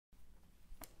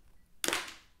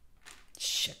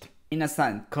皆さ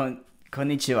ん、こん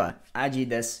にちは。アジ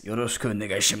です。よろしくお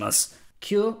願いします。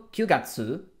9月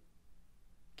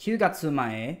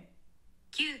前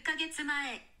9ヶ月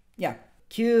前。いや、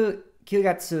9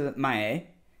月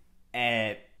前、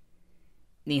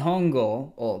日本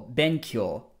語を勉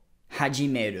強始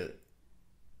める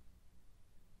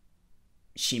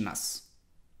します。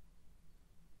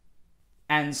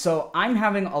And so I'm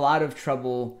having a lot of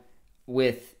trouble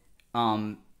with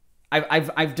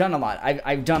I've done a lot.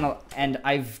 I've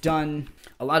done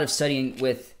a lot of studying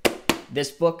with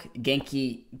this book,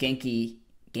 Genki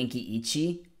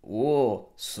Ichi.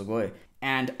 Oh, すごい.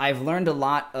 And I've learned a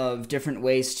lot of different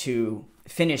ways to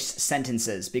finish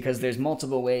sentences because there's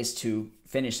multiple ways to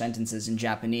finish sentences in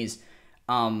Japanese.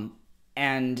 And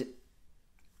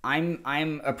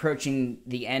I'm approaching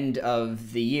the end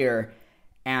of the year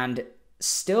and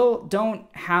still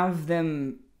don't have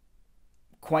them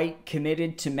quite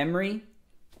committed to memory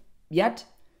yet.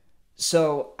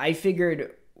 So I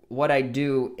figured what I'd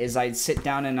do is I'd sit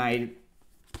down and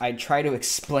I'd try to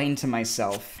explain to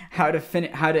myself how to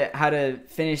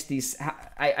finish these.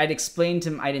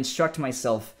 I'd instruct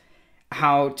myself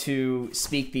how to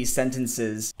speak these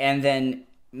sentences and then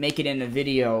make it in a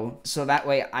video so that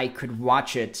way I could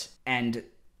watch it and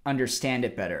understand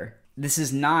it better. This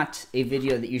is not a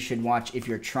video that you should watch if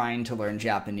you're trying to learn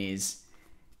Japanese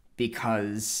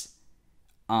because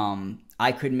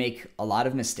I could make a lot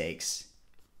of mistakes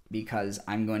because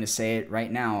I'm going to say it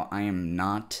right now, I am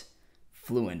not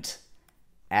fluent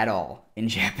at all in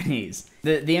Japanese.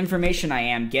 The information I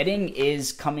am getting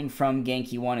is coming from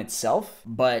Genki 1 itself,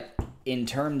 but in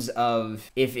terms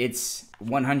of if it's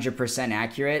 100%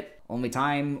 accurate, only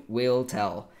time will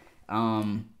tell.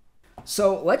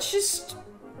 So let's just...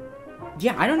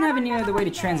 Yeah, I don't have any other way to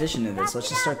transition to this. Let's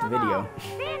just start the video.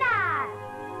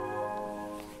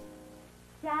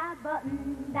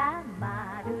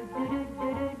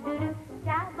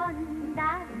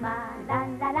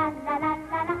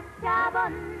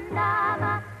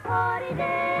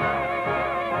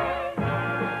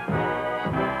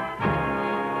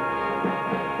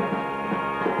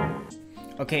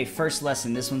 Okay, first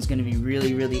lesson. This one's gonna be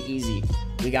really, really easy.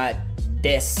 We got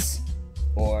des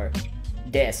or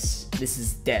des. This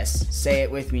is des. Say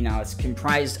it with me now. It's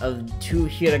comprised of 2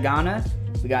 hiragana.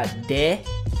 We got de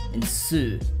and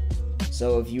su.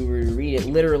 So if you were to read it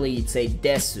literally, you'd say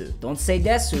desu. Don't say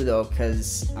desu though,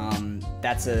 because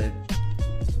that's a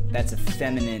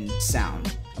feminine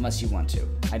sound. Unless you want to.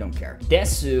 I don't care.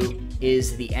 Desu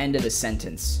is the end of a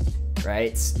sentence,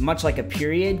 right? It's much like a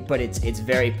period, but it's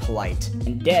very polite.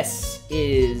 And des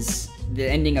is the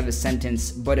ending of a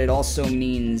sentence, but it also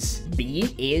means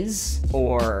be, is,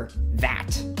 or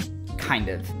that, kind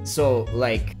of. So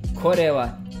like, これ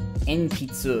は鉛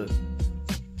筆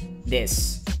で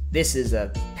す. This is a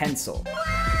pencil.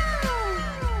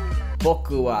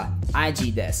 僕は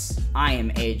AJです. I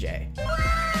am AJ.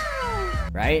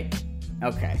 Right?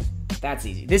 Okay. That's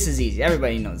easy. This is easy.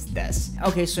 Everybody knows des.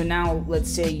 Okay, so now let's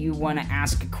say you want to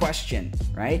ask a question,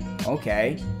 right?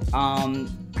 Okay.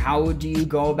 How do you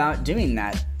go about doing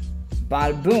that?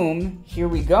 Bada boom, here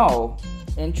we go.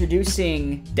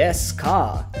 Introducing desu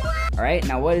ka. All right,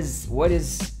 now what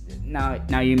is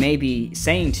now you may be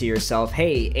saying to yourself,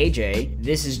 hey AJ,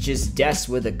 this is just des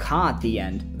with a ka at the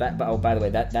end. Oh, by the way,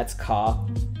 that's ka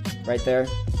right there.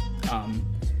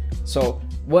 So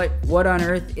what on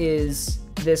earth is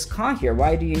this ka here?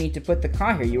 Why do you need to put the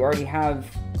ka here? You already have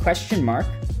question mark.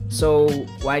 So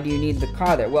why do you need the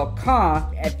ka there? Well, ka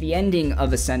at the ending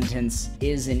of a sentence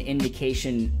is an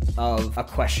indication of a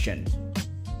question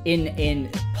in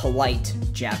polite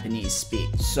Japanese speak.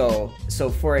 So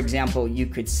for example, you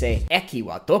could say eki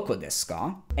wa doko desu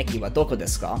ka? Eki wa doko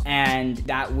desu ka? And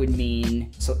that would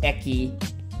mean, so eki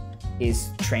is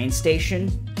train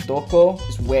station, doko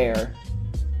is where,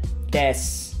 des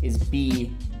is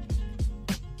be,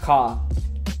 ka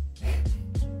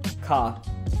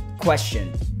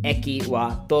question. Eki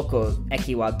wa doko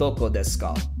desu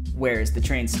ka? Where is the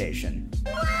train station?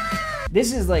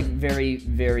 This is like very,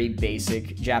 very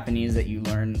basic Japanese that you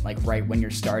learn like right when you're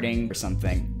starting or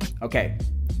something. Okay,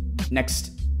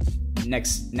 next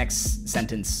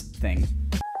sentence thing.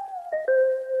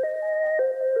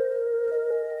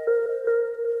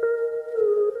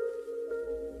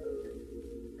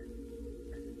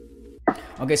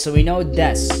 Okay, so we know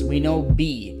des, we know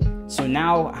be. So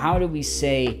now how do we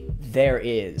say there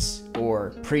is or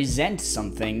present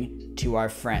something to our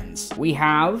friends? We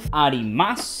have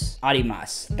arimasu.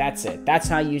 That's it. That's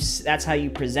how you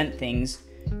present things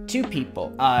to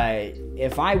people.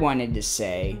 If I wanted to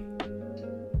say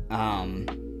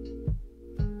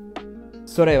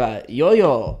それはヨー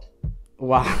ヨー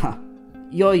は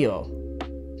yo-yo.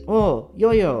 Oh,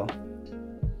 yo-yo.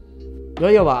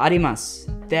 Yo-yo wa arimasu.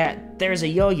 There's a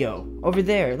yo-yo. Over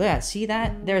there. Yeah, see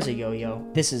that? There's a yo-yo.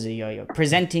 This is a yo-yo.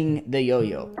 Presenting the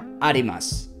yo-yo.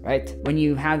 Arimasu, right? When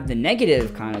you have the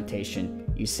negative connotation,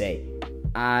 you say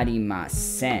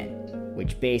arimasen,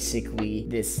 which basically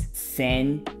this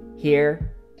sen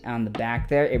here on the back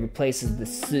there, it replaces the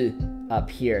su up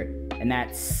here. And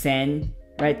that sen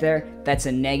right there, that's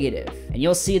a negative. And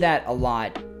you'll see that a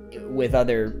lot with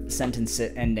other sentence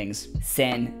endings.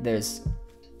 Sen, there's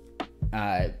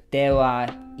dewa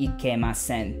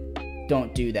ikemasen.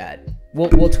 Don't do that.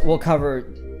 We'll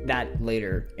cover that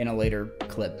later in a later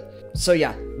clip. So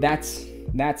yeah, that's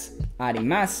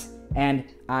arimasu and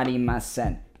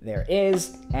arimasen. There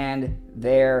is and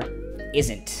there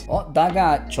isn't. Oh,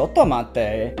 daga chotto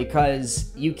matte,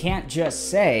 because you can't just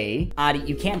say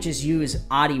you can't just use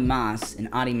arimasu and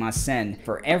arimasen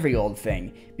for every old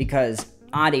thing, because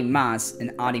arimasu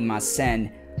and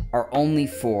arimasen are only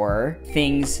for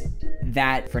things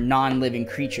that for non-living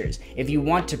creatures. If you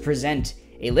want to present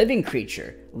a living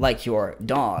creature like your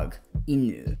dog,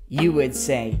 inu, you would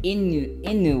say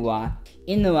inu wa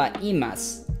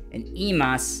imasu. And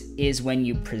imasu is when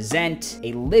you present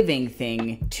a living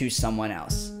thing to someone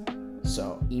else.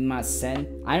 So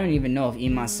imasen, I don't even know if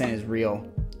imasen is real.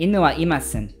 Inu wa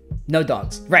imasen. No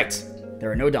dogs. Right.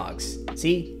 There are no dogs.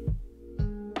 See?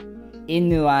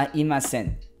 Inu wa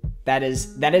imasen. That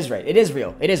is right. It is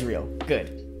real. It is real.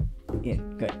 Good. Yeah,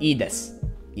 good. Ides.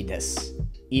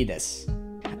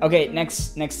 Okay,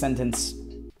 next sentence.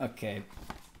 Okay.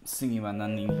 Sugi wa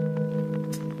nani?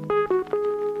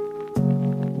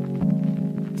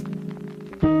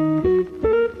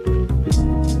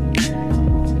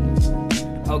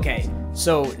 Okay,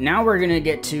 so now we're gonna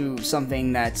get to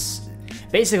something that's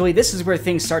basically, this is where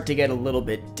things start to get a little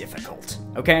bit difficult.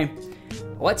 Okay,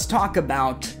 let's talk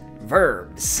about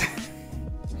verbs.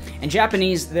 In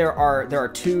Japanese, there are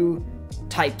two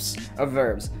types of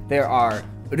verbs. There are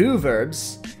Ru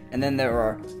verbs, and then there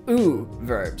are U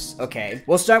verbs. Okay,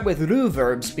 we'll start with Ru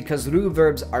verbs because Ru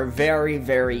verbs are very,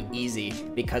 very easy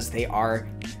because they are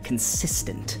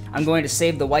consistent. I'm going to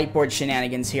save the whiteboard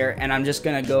shenanigans here, and I'm just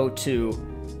gonna go to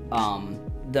I'm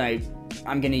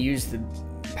gonna use the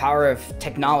power of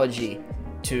technology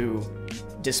to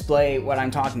display what I'm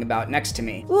talking about next to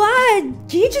me. Wow,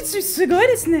 Kijutsu sugoi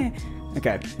desu ne.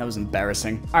 Okay, that was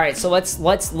embarrassing. All right, so let's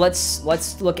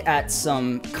look at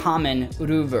some common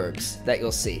Ru verbs that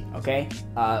you'll see. Okay,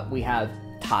 we have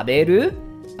taberu,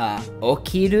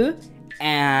 okiru,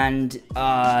 and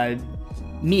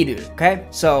miru. Okay,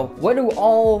 so what do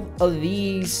all of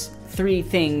these three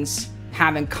things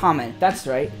have in common? That's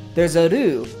right, there's a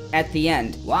ru at the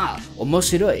end. Wow,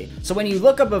 omoshiroi. So when you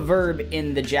look up a verb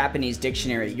in the Japanese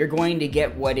dictionary, you're going to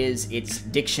get what is its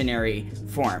dictionary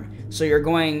form. So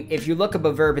if you look up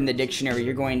a verb in the dictionary,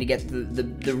 you're going to get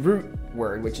the root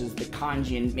word, which is the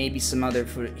kanji and maybe some other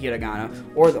hiragana,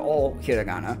 or the all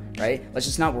hiragana, right? Let's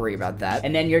just not worry about that.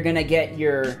 And then you're gonna get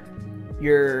your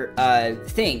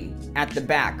thing at the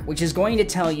back, which is going to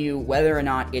tell you whether or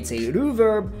not it's a ru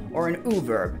verb or an u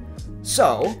verb.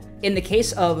 So, in the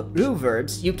case of ru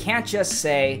verbs, you can't just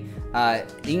say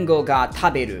ringo ga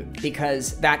taberu,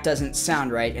 because that doesn't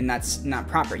sound right and that's not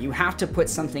proper. You have to put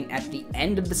something at the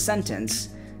end of the sentence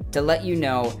to let you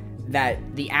know that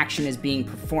the action is being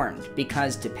performed,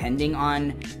 because depending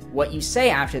on what you say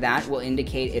after that will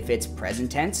indicate if it's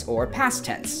present tense or past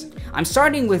tense. I'm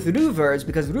starting with ru verbs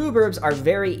because ru verbs are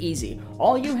very easy.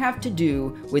 All you have to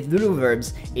do with ru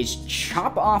verbs is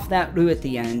chop off that ru at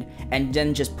the end and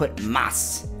then just put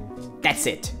mas. That's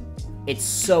it. It's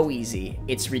so easy.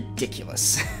 It's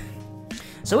ridiculous.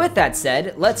 So with that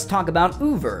said, let's talk about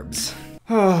u verbs.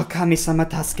 Oh, kami-sama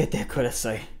tasukete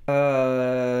kudasai.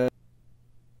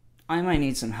 I might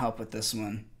need some help with this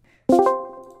one.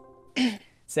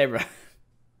 Sabra.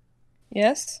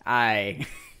 Yes?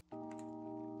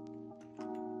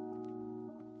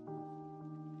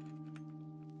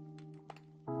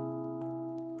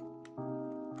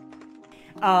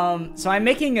 So I'm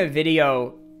making a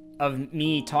video of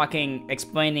me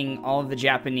explaining all of the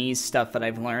Japanese stuff that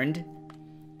I've learned.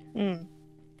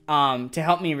 To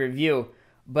help me review.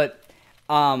 But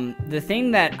the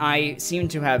thing that I seem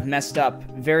to have messed up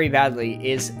very badly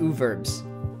is u verbs.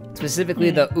 Specifically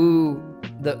the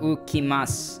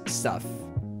ukimasu stuff.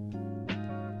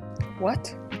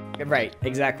 What? Right,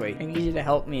 exactly. I need you to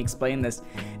help me explain this,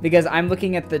 because I'm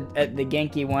looking at the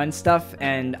Genki 1 stuff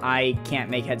and I can't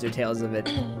make heads or tails of it.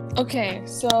 Okay,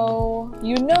 so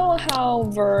you know how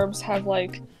verbs have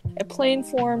like a plain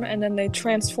form and then they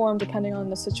transform depending on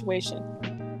the situation?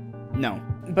 No.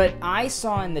 But I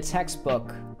saw in the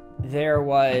textbook there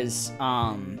was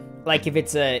like if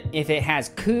it has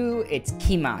ku, it's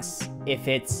kimasu. If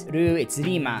it's ru, it's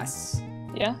rimasu.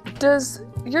 Yeah. Does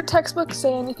your textbook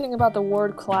say anything about the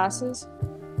word classes?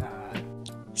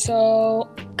 So,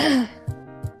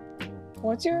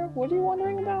 what are you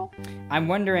wondering about? I'm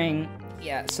wondering,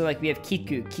 yeah, so like we have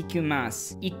kiku,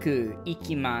 kikumasu, iku,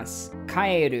 ikimasu,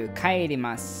 kaeru,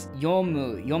 kaerimasu,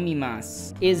 yomu,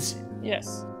 yomimasu.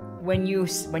 Yes. When you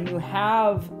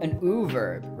have an u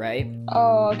verb, right?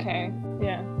 Oh, okay.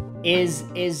 Yeah.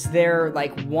 Is there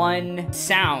like one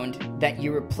sound that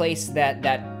you replace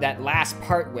that last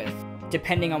part with,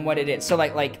 depending on what it is? So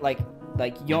like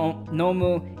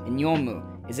nomu and yomu.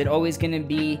 Is it always gonna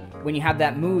be, when you have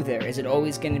that mu there, is it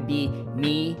always gonna be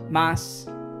mi, mas?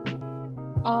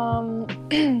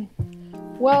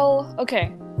 Well,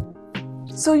 okay.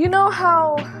 So you know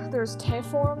how there's te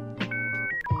form?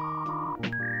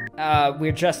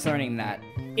 We're just learning that.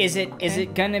 Is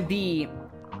it gonna be,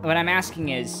 what I'm asking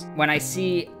is, when I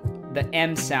see the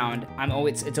M sound,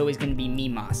 it's always gonna be mi,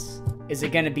 mas. Is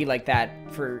it gonna be like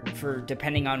that for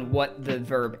depending on what the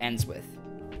verb ends with?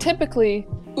 Typically,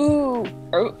 oo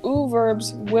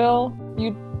verbs will,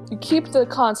 you keep the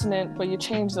consonant, but you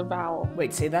change the vowel.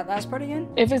 Wait, say that last part again?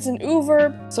 If it's an oo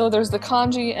verb, so there's the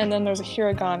kanji and then there's a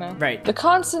hiragana. Right. The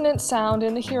consonant sound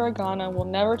in the hiragana will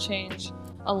never change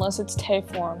unless it's te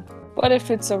form. But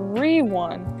if it's a re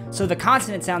one... So the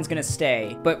consonant sound's gonna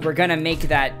stay, but we're gonna make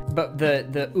that, but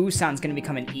the oo sound's gonna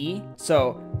become an e.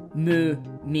 So, mu,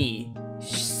 mi,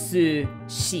 su,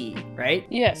 shi, right?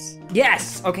 Yes.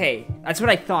 Yes! Okay, that's what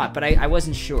I thought, but I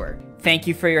wasn't sure. Thank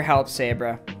you for your help,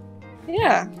 Sabra.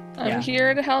 Yeah. I'm Yeah.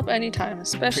 here to help anytime,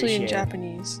 especially in Appreciate it.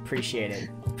 Japanese. Appreciate it.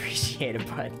 Appreciate it,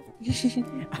 bud.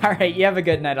 Alright, you have a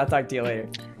good night. I'll talk to you later.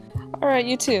 Alright,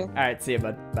 you too. Alright, see you,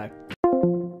 bud. Bye.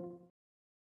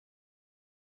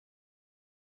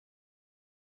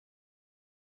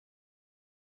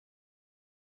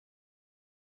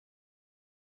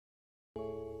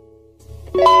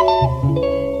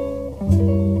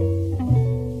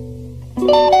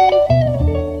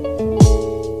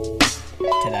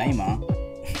 Tadaima.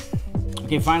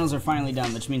 Okay, finals are finally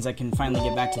done, which means I can finally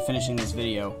get back to finishing this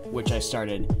video, which I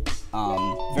started.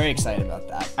 Very excited about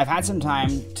that. I've had some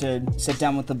time to sit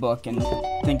down with the book and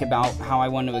think about how I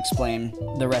want to explain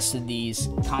the rest of these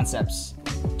concepts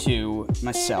to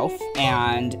myself,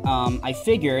 and I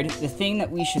figured the thing that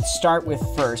we should start with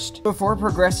first, before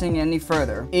progressing any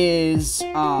further, is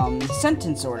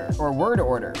sentence order, or word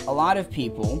order. A lot of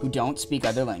people who don't speak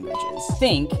other languages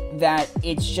think that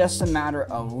it's just a matter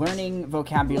of learning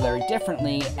vocabulary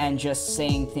differently and just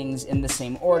saying things in the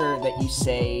same order that you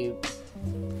say,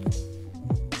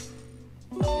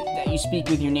 you speak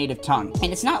with your native tongue.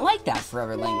 And it's not like that for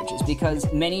other languages, because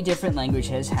many different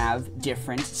languages have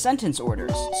different sentence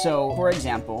orders. So, for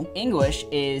example, English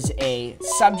is a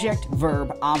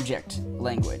subject-verb-object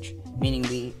language,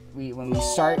 meaning when we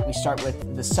start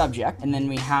with the subject, and then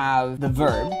we have the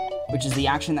verb, which is the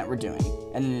action that we're doing,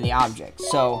 and then the object.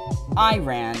 So, I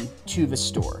ran to the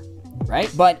store,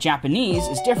 right? But Japanese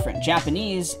is different.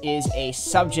 Japanese is a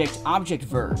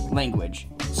subject-object-verb language.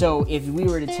 So if we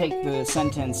were to take the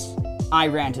sentence, I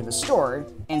ran to the store,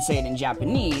 and say it in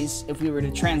Japanese, if we were to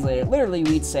translate it literally,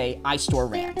 we'd say, I store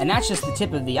ran. And that's just the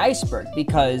tip of the iceberg,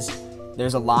 because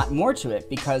there's a lot more to it,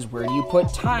 because where do you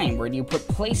put time? Where do you put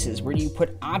places? Where do you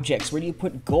put objects? Where do you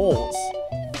put goals?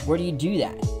 Where do you do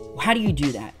that? How do you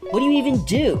do that? What do you even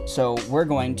do? So we're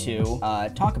going to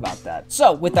talk about that.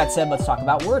 So with that said, let's talk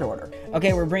about word order.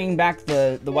 Okay, we're bringing back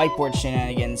the whiteboard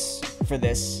shenanigans for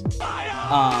this.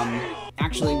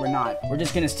 Actually, we're not. We're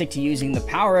just gonna stick to using the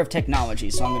power of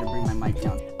technology, so I'm gonna bring my mic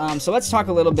down. So let's talk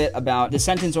a little bit about the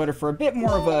sentence order for a bit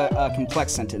more of a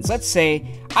complex sentence. Let's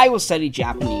say, I will study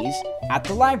Japanese at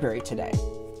the library today.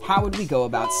 How would we go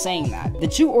about saying that? The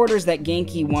two orders that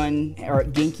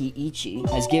Genki Ichi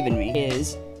has given me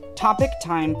is topic,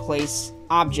 time, place,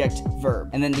 object, verb.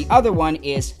 And then the other one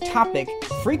is topic,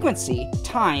 frequency,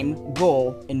 time,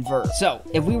 goal, and verb. So,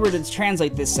 if we were to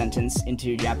translate this sentence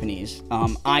into Japanese,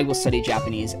 I will study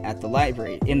Japanese at the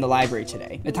library, in the library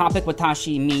today. The topic,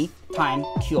 watashi, me, time,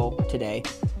 kyo, today.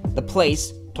 The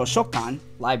place, toshokan,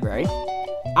 library.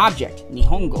 Object,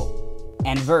 nihongo.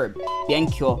 And verb,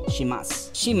 benkyou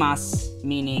shimasu. Shimasu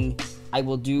meaning I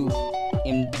will do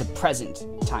in the present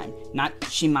time. Not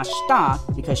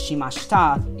shimashita, because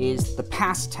shimashita is the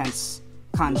past tense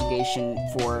conjugation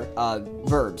for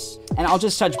verbs. And I'll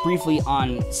just touch briefly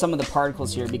on some of the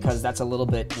particles here because that's a little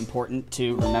bit important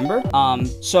to remember.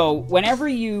 So whenever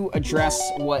you address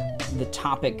what the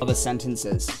topic of a sentence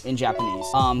is in Japanese,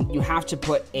 you have to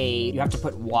put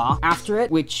wa after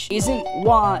it, which isn't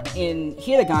wa in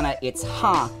hiragana, it's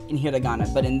ha in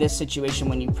hiragana. But in this situation,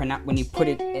 when you put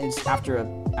it in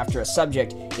after a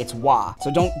subject, it's wa.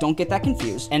 So don't get that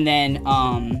confused. And then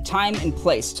time and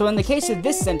place. So in the case of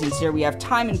this sentence here, we have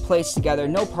time and place together,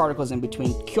 no particles in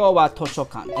between. Kyo wa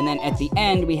toshokan. And then at the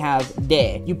end we have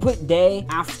de. You put de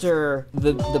after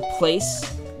the place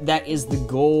that is the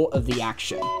goal of the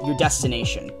action, your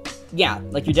destination. Yeah,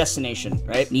 like your destination,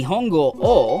 right? Nihongo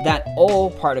o, that o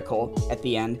particle at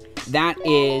the end, that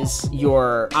is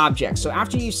your object. So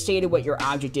after you stated what your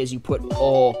object is, you put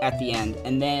o at the end,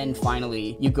 and then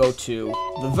finally you go to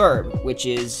the verb, which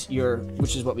is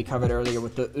what we covered earlier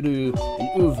with the ru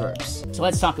and u verbs. So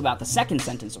let's talk about the second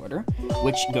sentence order,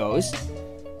 which goes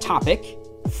topic,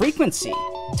 frequency,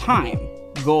 time,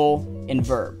 goal, and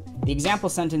verb. The example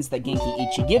sentence that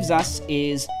Genki Ichi gives us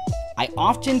is, I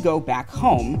often go back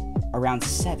home around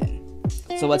 7.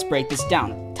 So let's break this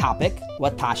down. Topic,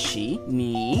 watashi,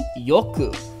 me,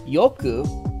 yoku. Yoku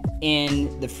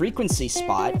in the frequency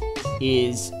spot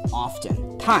is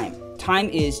often. Time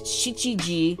is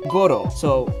shichiji goro.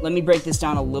 So let me break this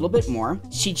down a little bit more.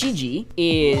 Shichiji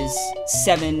is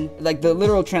 7, like the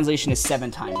literal translation is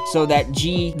 7 times. So that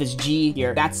G, this G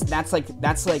here, that's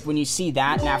like when you see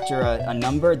that and after a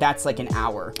number, that's like an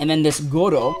hour. And then this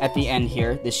goro at the end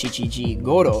here, this shichiji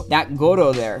goro, that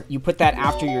goro there, you put that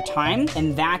after your time,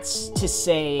 and that's to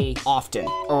say often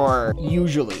or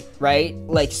usually, right?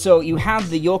 Like, so you have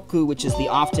the yoku, which is the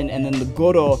often, and then the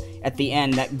goro at the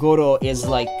end. That goro is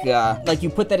like you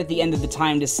put that at the end of the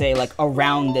time to say like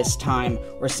around this time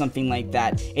or something like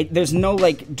that. There's no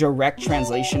like direct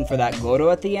translation for that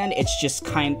goro at the end. That's just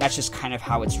kind of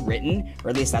how it's written, or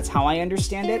at least that's how I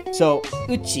understand it. So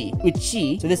uchi.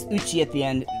 So this uchi at the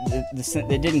end,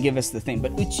 they didn't give us the thing,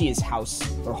 but uchi is house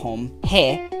or home.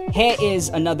 He is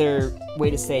another way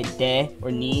to say de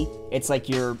or ni. It's like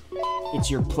it's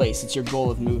your place, it's your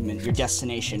goal of movement, your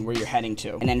destination, where you're heading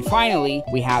to. And then finally,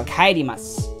 we have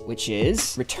kaerimasu, which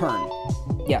is return.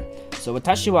 Yeah, so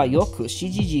watashi wa yoku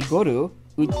shijiji goru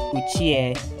uchi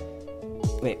e...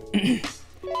 Wait.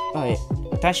 Oh, wait.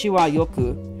 Watashi wa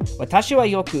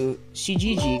yoku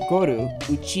shijiji goru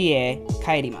uchi e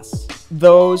kaerimasu.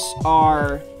 Those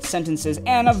are sentences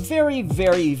and a very,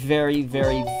 very, very,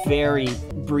 very, very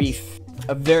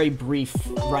brief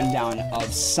rundown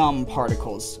of some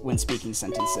particles when speaking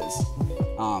sentences.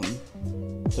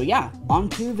 So yeah, on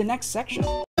to the next section.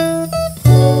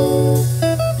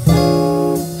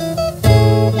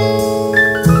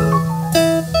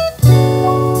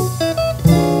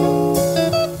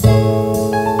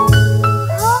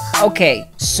 Okay,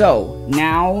 so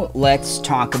now let's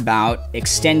talk about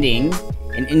extending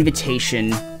an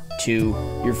invitation to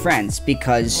your friends,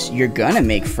 because you're gonna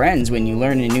make friends when you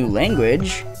learn a new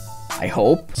language, I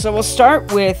hope. So we'll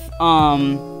start with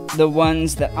the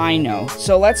ones that I know.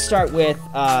 So let's start with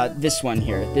this one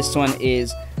here. This one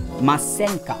is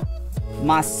masenka.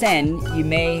 Masen, you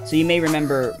may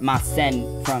remember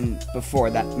masen from before.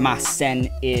 That masen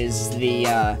is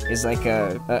like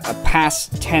a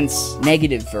past tense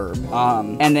negative verb.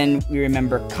 And then we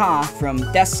remember ka from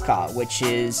desu ka, which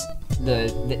is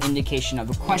the indication of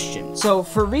a question. So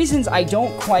for reasons I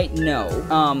don't quite know,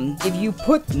 if you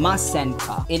put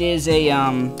masenka, it is a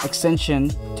extension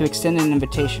to extend an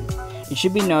invitation. It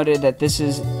should be noted that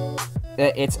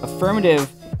its affirmative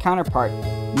counterpart,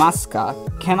 maska,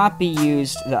 cannot be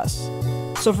used thus.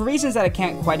 So for reasons that I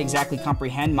can't quite exactly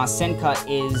comprehend, masenka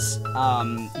is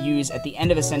used at the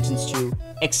end of a sentence to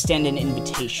extend an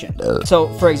invitation. So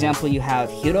for example, you have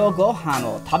hiro gohan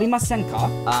o tabimasenka.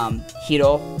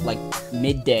 Hiro, like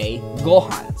midday,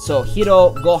 gohan. So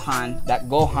hiro gohan, that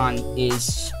gohan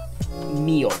is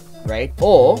meal, right?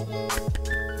 O,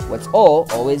 what's o?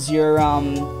 O is your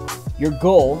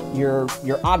goal,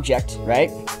 your object, right?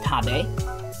 Tabe,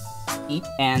 eat,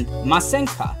 and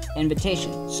masenka,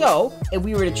 invitation. So if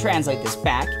we were to translate this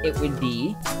back, it would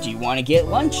be, do you want to get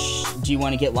lunch? Do you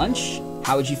want to get lunch?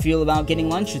 How would you feel about getting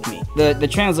lunch with me? The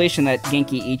translation that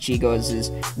Genki Ichi goes is,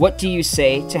 what do you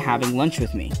say to having lunch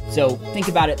with me? So think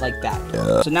about it like that.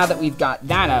 Yeah. So now that we've got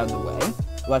that out of the way,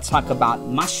 let's talk about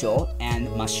masho and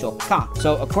mashoka.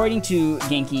 So according to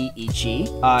Genki Ichi,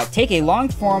 take a long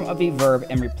form of a verb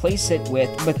and replace it with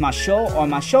masho or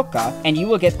mashoka, and you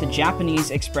will get the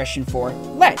Japanese expression for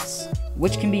let's,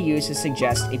 which can be used to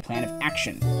suggest a plan of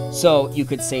action. So you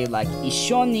could say like,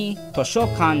 Ishoni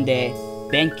toshokan de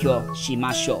benkyou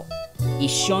shimashou.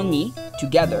 Ishoni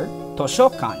together,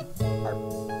 toshokan,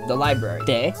 the library,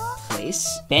 de,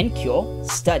 place, benkyo,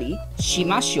 study,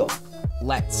 shimashou,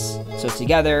 let's. So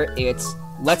together, it's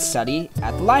let's study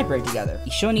at the library together.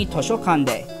 一緒に図書館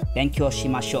で勉強し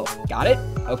ましょう. Got it?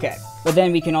 Okay. But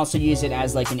then we can also use it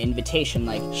as like an invitation,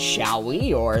 like shall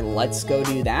we, or let's go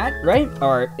do that, right?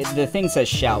 Or the thing says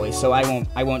shall we, so I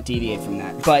won't deviate from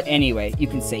that. But anyway, you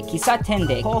can say kisaten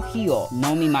de kohi o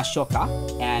nomimashou ka,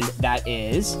 and that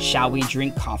is shall we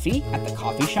drink coffee at the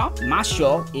coffee shop?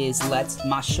 Masho is let's,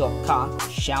 mashou ka,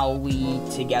 shall we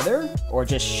together, or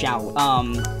just shall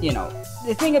we? You know,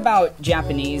 the thing about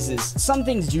Japanese is some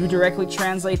things do directly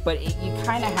translate, but you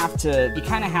kind of have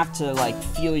to like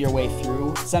feel your way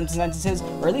through some sentences,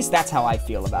 or at least that's how I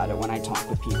feel about it when I talk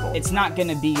with people. It's not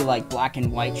gonna be like black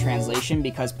and white translation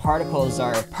because particles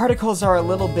are a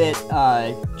little bit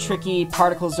tricky.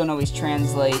 Particles don't always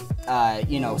translate.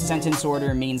 You know, sentence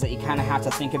order means that you kind of have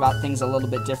to think about things a little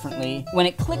bit differently. When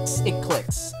it clicks,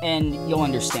 and you'll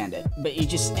understand it. But you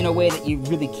just in a way that you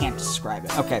really can't describe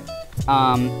it. Okay.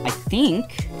 I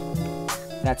think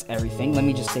that's everything. Let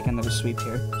me just take another sweep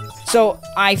here. So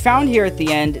I found here at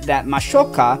the end that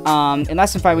mashoka, in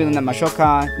lesson 5 we learned that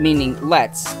mashoka meaning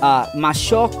let's.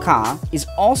 Mashoka is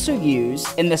also used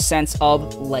in the sense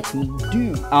of let me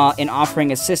do, in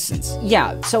offering assistance.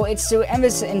 Yeah, so it's to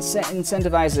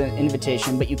incentivize an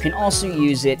invitation, but you can also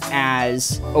use it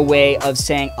as a way of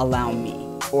saying allow me,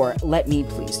 or let me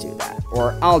please do that,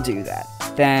 or I'll do that.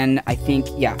 Then I think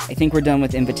we're done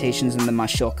with invitations in the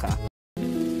mashoka.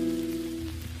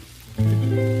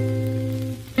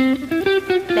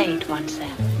 Play it once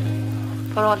then,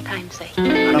 for all time's sake.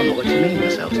 I don't know what you mean,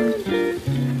 Miss Elsa.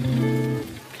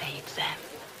 Play it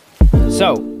then.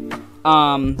 So,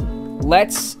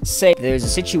 let's say there's a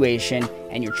situation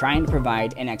and you're trying to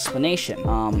provide an explanation.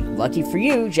 Lucky for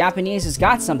you, Japanese has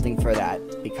got something for that,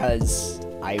 because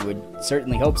I would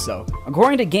certainly hope so.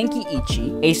 According to Genki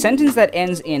Ichi, a sentence that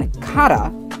ends in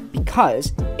kara,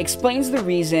 because, explains the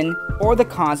reason or the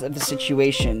cause of the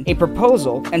situation, a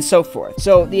proposal, and so forth.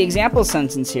 So the example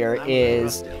sentence here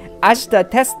is, 明日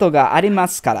テストがありま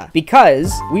すから,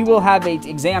 because we will have an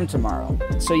exam tomorrow.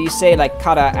 So you say like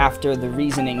kara after the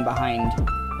reasoning behind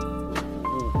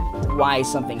why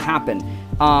something happened.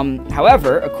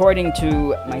 However, according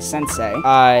to my sensei,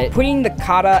 putting the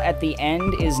kara at the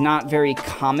end is not very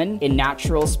common in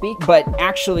natural speak, but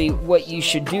actually what you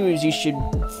should do is you should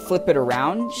flip it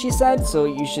around, she said. So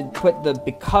you should put the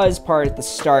because part at the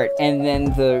start and then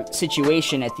the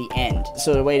situation at the end.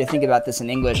 So the way to think about this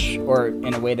in English, or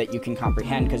in a way that you can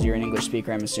comprehend because you're an English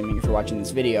speaker, I'm assuming if you're watching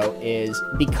this video, is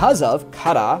because of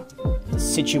kara,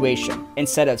 situation,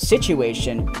 instead of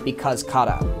situation, because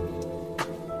kara.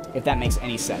 If that makes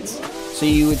any sense. So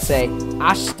you would say,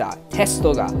 明日テス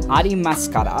トがあります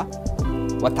から、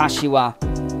私は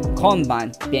今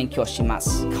晩勉強しま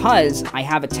す. Because I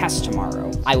have a test tomorrow,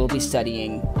 I will be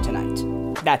studying tonight.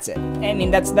 That's it. I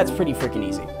mean, that's pretty freaking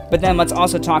easy. But then let's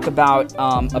also talk about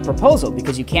a proposal,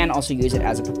 because you can also use it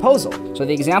as a proposal. So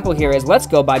the example here is, let's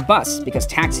go by bus, because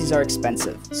taxis are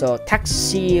expensive. So, タク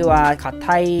シーは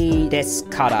高いです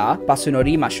からバス乗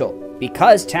りましょう.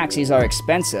 Because taxis are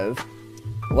expensive,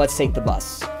 let's take the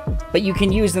bus. But you can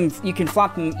use them, you can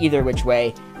flop them either which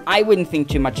way. I wouldn't think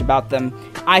too much about them.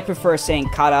 I prefer saying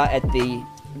kara at the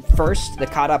first, the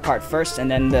kara part first, and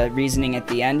then the reasoning at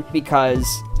the end, because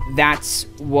that's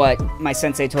what my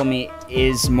sensei told me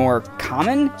is more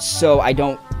common, so I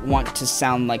don't want to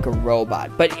sound like a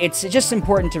robot. But it's just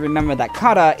important to remember that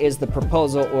kara is the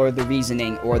proposal or the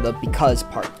reasoning or the because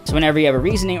part. So whenever you have a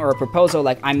reasoning or a proposal,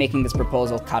 like I'm making this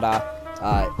proposal, kara,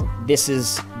 this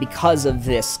is because of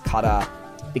this kara,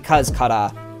 because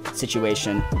kara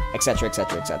situation, etc,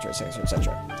 etc, etc, etc,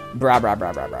 etc. Bra bra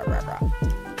bra bra bra bra bra.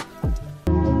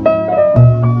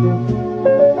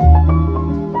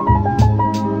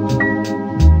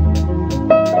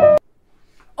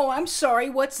 Oh, I'm sorry,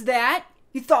 what's that?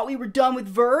 You thought we were done with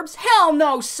verbs? Hell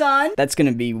no, son! That's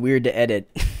gonna be weird to edit.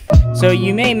 So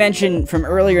you may mention from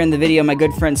earlier in the video my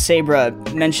good friend Sabra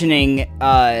mentioning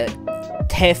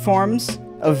te forms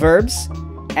of verbs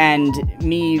and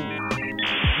me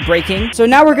breaking. So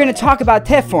now we're going to talk about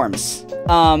te forms.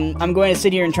 I'm going to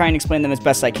sit here and try and explain them as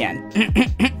best I can.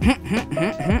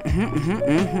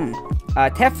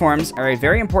 Te forms are a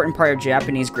very important part of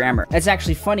Japanese grammar. That's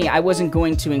actually funny, I wasn't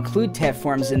going to include te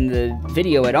forms in the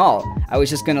video at all. I was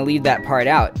just going to leave that part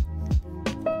out.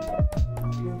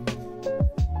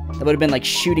 That would have been like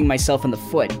shooting myself in the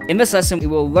foot. In this lesson, we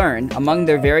will learn, among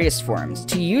their various forms,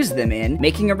 to use them in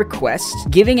making a request,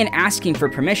 giving and asking for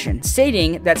permission,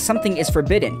 stating that something is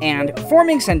forbidden, and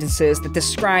forming sentences that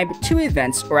describe two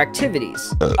events or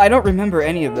activities. I don't remember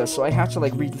any of this, so I have to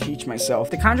like reteach myself.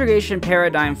 The conjugation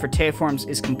paradigm for te forms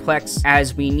is complex,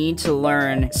 as we need to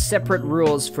learn separate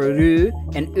rules for ru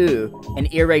and u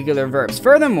and irregular verbs.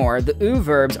 Furthermore, the u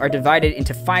verbs are divided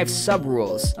into 5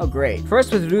 sub-rules. Oh great.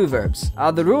 First with ru verbs.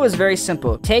 The rule is very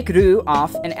simple. Take ru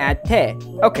off and add te.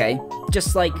 Okay,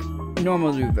 just like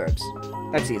normal ru verbs.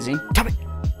 That's easy. Tabe.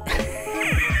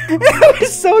 That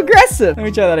was so aggressive. Let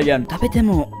me try that again. Tabete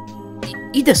mo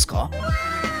ii desu ka?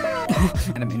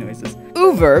 Anime noises.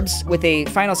 U verbs with a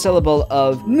final syllable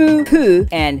of mu, pu,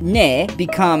 and ne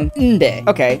become nde.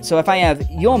 Okay, so if I have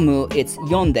yomu, it's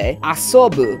yonde.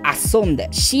 Asobu,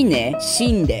 asonde. Shine,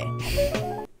 shinde.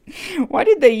 Why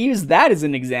did they use that as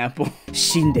an example?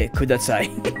 Shinde kudasai.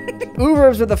 U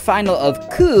verbs with a final of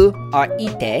ku are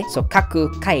ite, so kaku,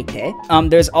 kaite.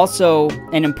 There's also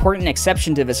an important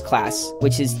exception to this class,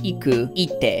 which is iku,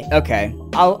 ite. Okay,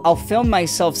 I'll film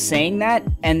myself saying that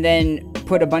and then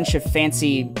put a bunch of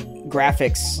fancy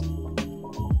graphics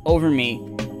over me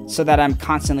so that I'm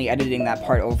constantly editing that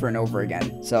part over and over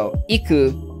again. So,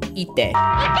 iku, ite.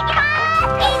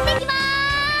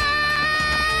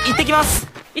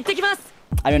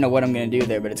 I don't know what I'm gonna do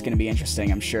there, but it's gonna be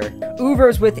interesting, I'm sure. U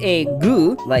verbs with a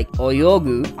gu, like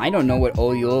oyogu. I don't know what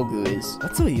oyogu is.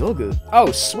 What's oyogu?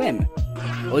 Oh, swim.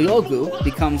 Oyogu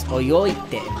becomes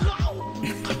oyoite.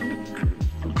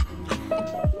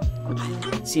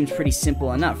 Seems pretty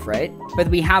simple enough, right? But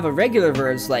we have irregular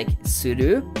verbs like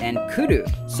suru and kuru.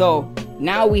 So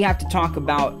now we have to talk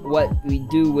about what we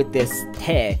do with this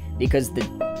te, because the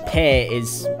te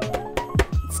is,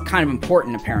 it's kind of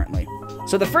important apparently.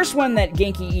 So the first one that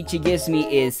Genki Ichi gives me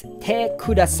is te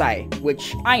kudasai,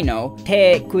 which I know.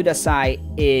 Te kudasai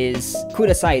is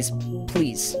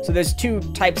please. So there's 2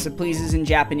 types of pleases in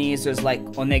Japanese. There's like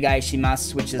onegai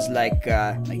shimasu, which is like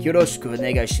yoroshiku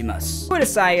onegai shimasu.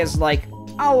 Kudasai is like,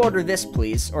 I'll order this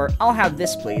please, or I'll have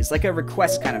this please, like a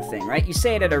request kind of thing, right? You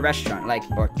say it at a restaurant, like,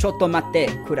 or chotto matte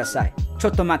kudasai.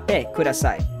 Chotto matte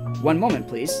kudasai. 1 moment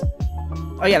please.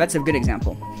 Oh yeah, that's a good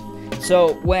example.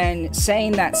 So when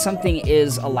saying that something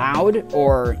is allowed,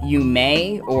 or you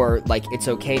may, or like it's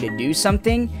okay to do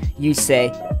something, you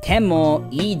say te mo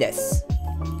ii desu.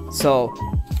 So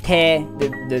te,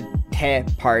 the te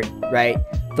part, right?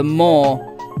 The mo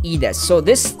ii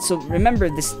desu. So remember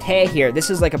this te here, this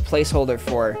is like a placeholder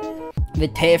for the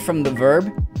te from the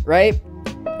verb, right?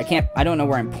 I don't know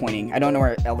where I'm pointing. I don't know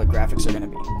where all the graphics are gonna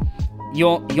be.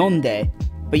 Yonde.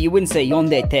 But you wouldn't say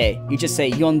yonde te, you just say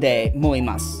yonde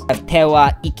moimasu. Te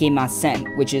wa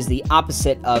ikemasen, which is the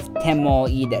opposite of te mo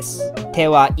ii desu. Te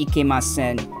wa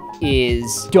ikemasen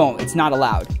is don't, it's not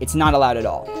allowed. It's not allowed at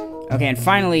all. Okay, and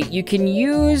finally, you can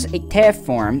use a te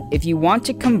form if you want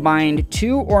to combine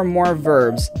 2 or more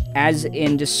verbs, as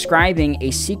in describing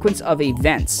a sequence of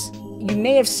events. You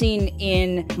may have seen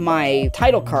in my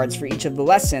title cards for each of the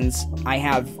lessons, I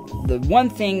have the one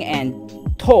thing and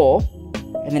to,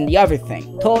 and then the other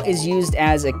thing. To is used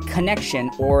as a connection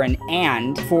or an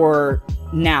and for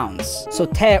nouns. So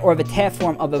te, or the te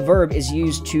form of a verb, is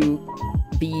used to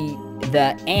be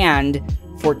the and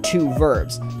for 2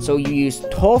 verbs. So you use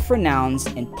to for nouns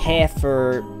and te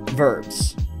for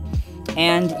verbs.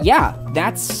 And yeah,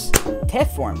 that's te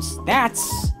forms.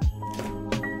 That's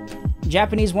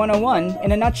Japanese 101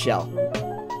 in a nutshell.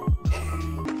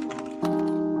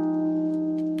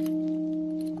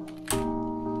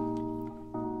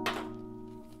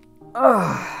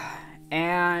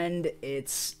 And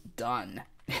it's done.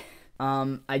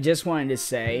 I just wanted to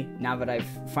say, now that I've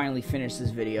finally finished this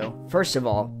video, first of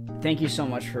all, thank you so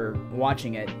much for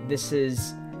watching it. This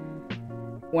is,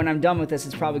 when I'm done with this,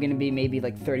 it's probably going to be maybe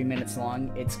like 30 minutes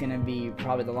long. It's going to be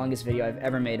probably the longest video I've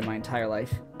ever made in my entire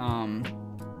life. I'm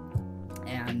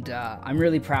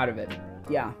really proud of it.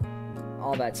 Yeah,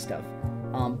 all that stuff.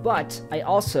 But I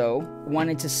also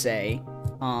wanted to say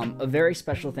a very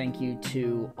special thank you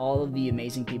to all of the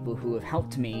amazing people who have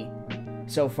helped me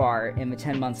so far in the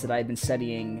 10 months that I've been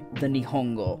studying the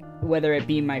Nihongo. Whether it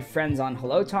be my friends on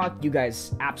Hello Talk, you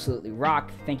guys absolutely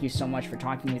rock. Thank you so much for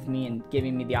talking with me and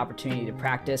giving me the opportunity to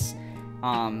practice.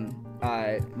 Any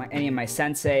of my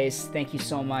senseis, thank you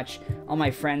so much. All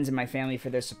my friends and my family for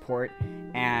their support,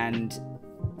 and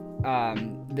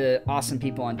the awesome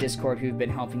people on Discord who've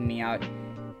been helping me out.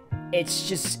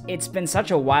 It's been such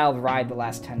a wild ride the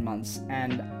last 10 months,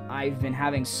 and I've been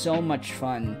having so much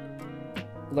fun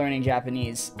learning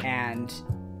Japanese, and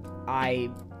I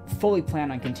fully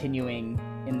plan on continuing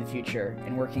in the future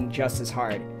and working just as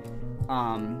hard.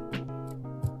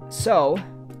 So,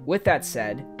 with that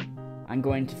said, I'm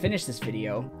going to finish this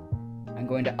video. I'm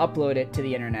going to upload it to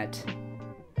the internet,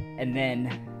 and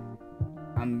then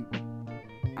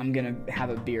I'm gonna have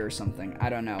a beer or something. I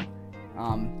don't know.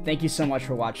 Thank you so much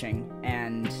for watching,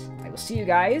 and I will see you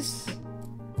guys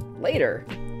later.